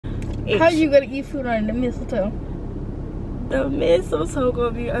How you gonna eat food under the mistletoe? The mistletoe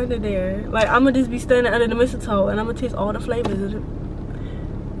gonna be under there. Like, I'm gonna just be standing under the mistletoe and I'm gonna taste all the flavors of it.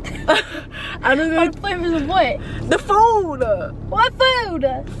 I don't know. What flavors of what? The food. What food?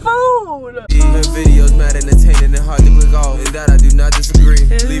 Food. Her videos mad entertaining and hard to click off. And that I do not disagree.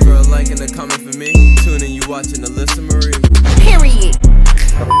 Leave her a like and a comment for me. Tune in, you watching Alyssa Marie. Period.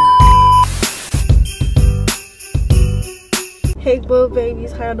 Hey, boo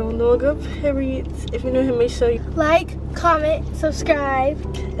babies, how y'all doing? Good, period. If you're new here, make sure you Like, comment, subscribe,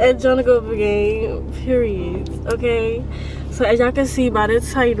 and join the Go Game, period. Okay? So, as y'all can see by the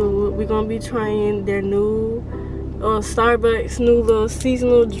title, we're gonna be trying their new Starbucks, new little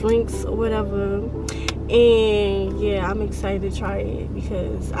seasonal drinks or whatever. And yeah, I'm excited to try it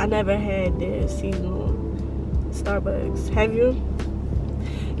because I never had their seasonal Starbucks. Have you?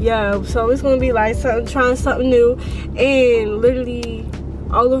 Yeah, so it's gonna be like trying something new. And literally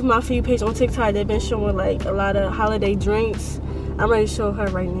all of my feed page on TikTok, they've been showing like a lot of holiday drinks. I'm ready to show her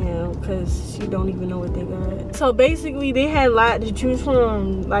right now because she don't even know what they got. So basically they had a lot to choose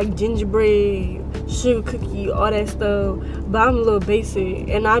from, like gingerbread, sugar cookie, all that stuff, but I'm a little basic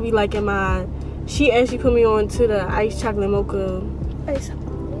and I'll be like in my, she actually put me on to the iced chocolate mocha. ice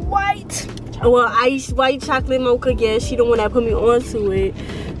white. Well, iced white chocolate mocha. Yeah, she the one that put me onto it.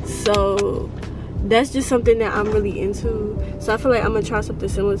 So that's just something that I'm really into. So I feel like I'm gonna try something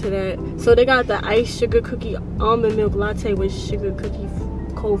similar to that. So they got the iced sugar cookie almond milk latte with sugar cookie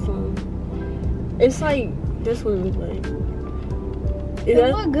cold foam. It's like, that's what it looks like. It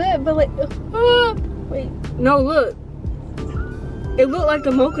look good, but like, wait. No, look. It look like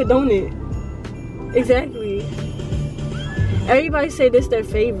the mocha, don't it? Exactly. Everybody say this their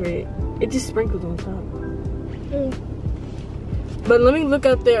favorite. It just sprinkles on top. But let me look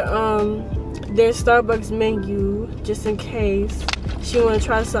up their Starbucks menu just in case she want to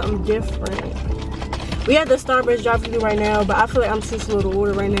try something different. We have the Starbucks drive-thru right now, but I feel like I'm too slow to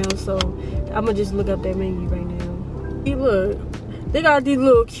order right now, so I'm gonna just look up their menu right now. See, look, they got these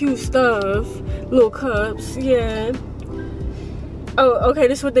little cute stuff, little cups, yeah. Oh, okay,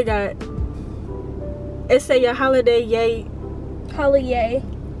 this is what they got. It say your holiday yay. Holiday.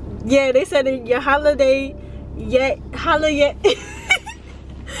 Yeah, they said your holiday yay. Holiday.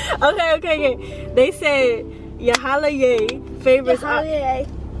 Okay. They said your holiday favorites are, yeah,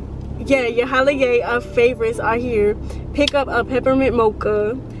 your holiday favorites are here. Pick up a peppermint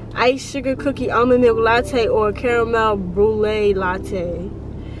mocha, iced sugar cookie almond milk latte, or caramel brulee latte.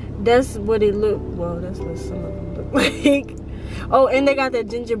 That's what it look. Well, that's what some of them look like. Oh, and they got that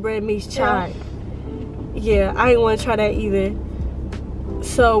gingerbread mixed chai. Yeah, I ain't want to try that either.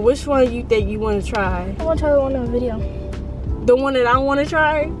 So, which one you think you want to try? I want to try the one on the video. The one that I want to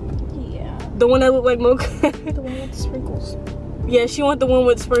try? Yeah. The one that look like mocha? The one with the sprinkles. Yeah, she want the one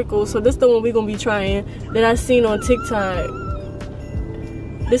with sprinkles. So this the one we're going to be trying that I seen on TikTok.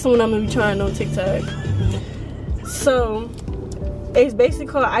 This one I'm going to be trying on TikTok. So, it's basically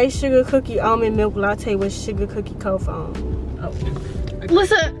called iced sugar cookie almond milk latte with sugar cookie cold foam. Oh.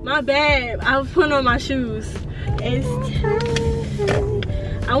 Listen. My bad. I was putting on my shoes. It's time.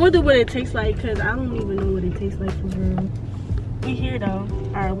 I wonder what it tastes like because I don't even know what it tastes like for real. We here though.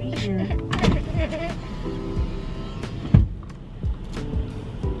 Alright, we here.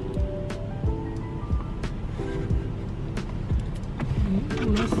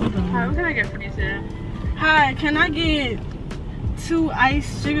 Hi, what can I get for you today? Hi, can I get 2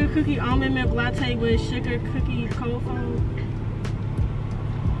 iced sugar cookie almond milk latte with sugar cookie cold foam?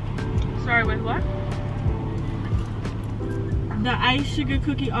 Sorry, with what? The iced sugar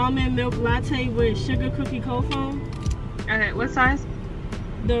cookie almond milk latte with sugar cookie cold foam. Okay, what size?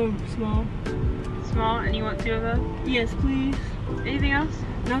 The small. Small, and you want 2 of those? Yes, please. Anything else?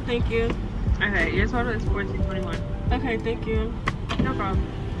 No, thank you. Okay, your total is $14.21. Okay, thank you. No problem.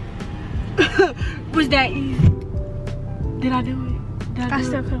 Was that easy? Did I do it? I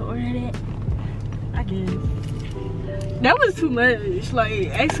still could have ordered it. I guess. That was too much. Like,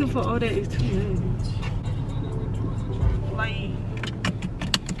 asking for all that is too much. Like,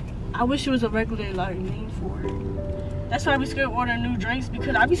 I wish it was a regular like name for it. That's why I be scared to order new drinks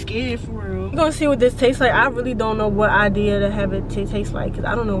because I be scared for real. We're gonna see what this tastes like. I really don't know what idea to have it taste like because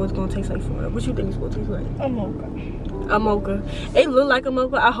I don't know what it's gonna taste like for real. What you think it's gonna taste like? A mocha. A mocha. It look like a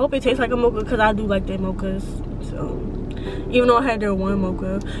mocha. I hope it tastes like a mocha because I do like their mochas. So, even though I had their one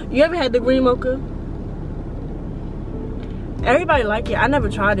mocha. You ever had the green mocha? Everybody like it. I never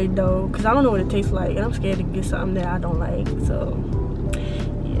tried it though because I don't know what it tastes like and I'm scared to get something that I don't like. So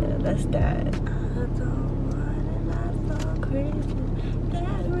yeah, that's that. I don't want another Christmas.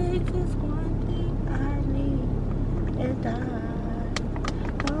 That is just one thing I need. And I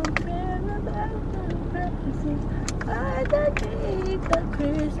don't care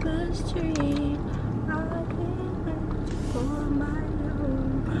Christmas tree. I've been for my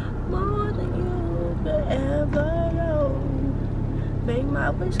own, more than you could ever know. Make my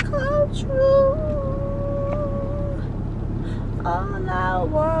wish come true. All I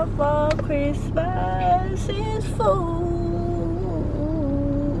want for Christmas is food.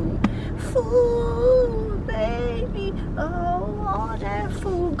 Food, baby. Oh, all that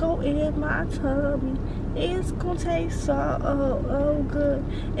food go in my tummy. It's gonna taste so good.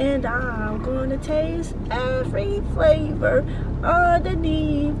 And I'm gonna taste every flavor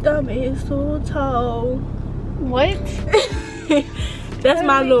underneath the mistletoe. What? That's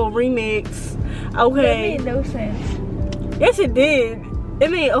my little remix. Okay. That made no sense. Yes, it did. It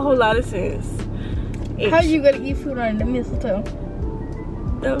made a whole lot of sense. How you gonna eat food under the mistletoe?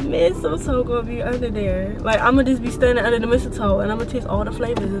 The mistletoe gonna be under there. Like, I'm gonna just be standing under the mistletoe and I'm gonna taste all the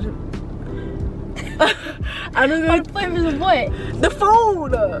flavors of it. I don't know. What flavors of what? The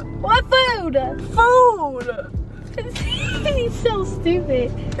food. What food? Food. He's so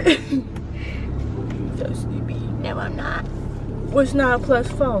stupid. So stupid. No, I'm not. What's 9 plus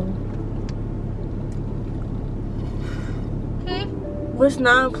 4? What's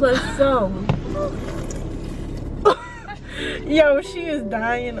 9 plus 4? Yo, she is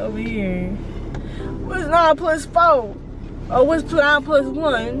dying over here. What's 9 plus 4? Oh, what's 9 plus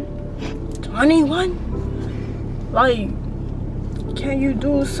 1? 21? Like, can you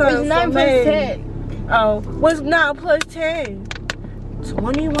do something What's 9 for plus me? 10? Oh, what's 9 plus 10?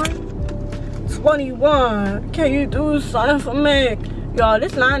 21? 21. Can you do something for me? Y'all,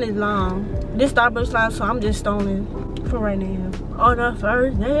 this line is long. This Starbucks line, so I'm just stoning for right now. On the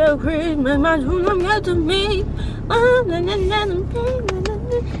first day of Christmas, my dreams are meant to me.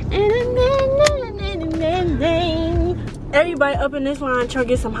 Everybody up in this line trying to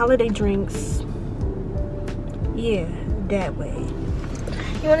get some holiday drinks. Yeah, that way.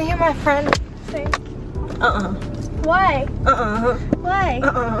 You wanna hear my friend sing? Why? Why?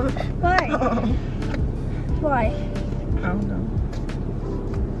 Why? Why? I don't know.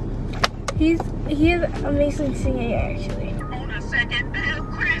 He's amazing singer actually. On the second day of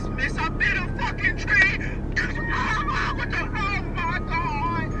Christmas, I built a fucking tree. Oh my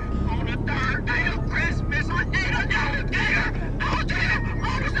God. On the third day of Christmas, I ate an alligator. Oh damn,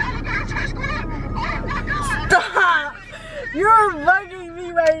 oh this alligator tastes good. Oh my God. Stop! You're bugging me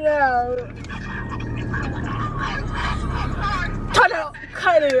right now.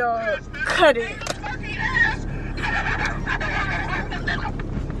 Cut it off. Cut it.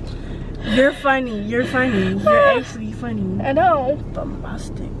 You're funny. You're actually funny. I know.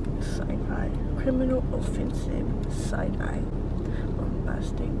 Bombastic side-eye. Criminal offensive side-eye.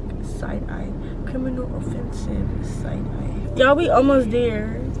 Bombastic side-eye. Criminal offensive side-eye. Y'all, we almost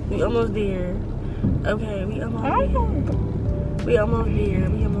there. Okay, we almost there. We almost there.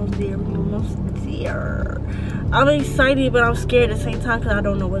 I'm excited, but I'm scared at the same time because I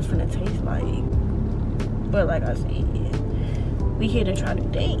don't know what's gonna taste like. But like I said, we here to try new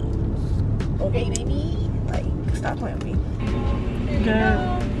things. Okay, baby? Like, stop playing with me.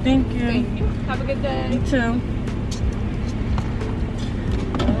 Good. Thank you. Have a good day. You too.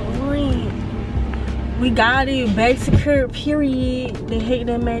 Alright. We got it. Back secure, period. They hate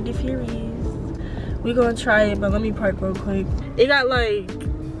that Mad the Furious. We gonna try it, but let me park real quick. They got like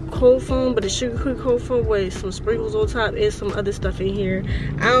cold foam, but the sugar quick cold foam with some sprinkles on top and some other stuff in here.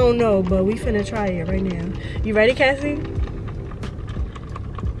 I don't know, but we finna try it right now. You ready, Cassie?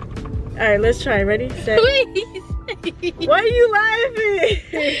 Alright, let's try it. Ready? Set. Please. Why are you laughing?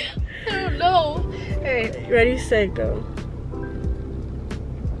 I don't know. Alright. Ready, set, go.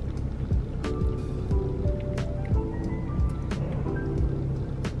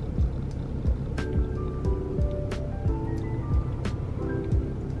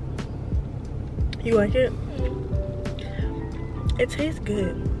 You like it? It tastes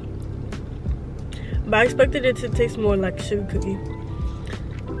good. But I expected it to taste more like a sugar cookie.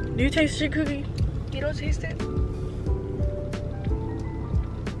 Do you taste sugar cookie? You don't taste it?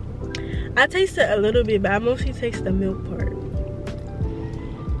 I taste it a little bit, but I mostly taste the milk part.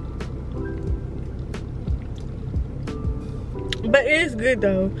 But it is good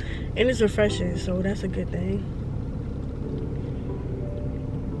though. And it's refreshing, so that's a good thing.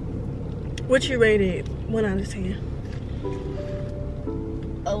 What you rated? 1 out of 10.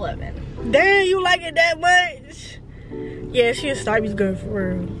 11. Damn, you like it that much? Yeah, she a Starbucks girl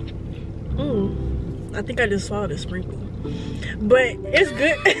for real. I think I just swallowed a sprinkle. But it's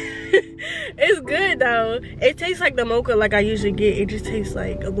good. It's good though. It tastes like the mocha like I usually get. It just tastes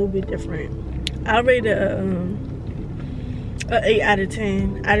like a little bit different. I rate it An 8 out of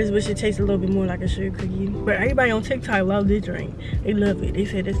 10. I just wish it tasted a little bit more like a sugar cookie. But everybody on TikTok love this drink. They love it. They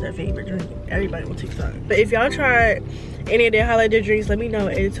said it's their favorite drink. Everybody on TikTok. But if y'all tried any of their holiday drinks, let me know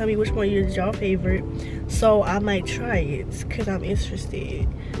and tell me which one is y'all favorite. So I might try it because I'm interested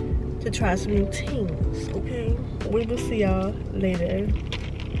to try some new things. Okay? We will see y'all later.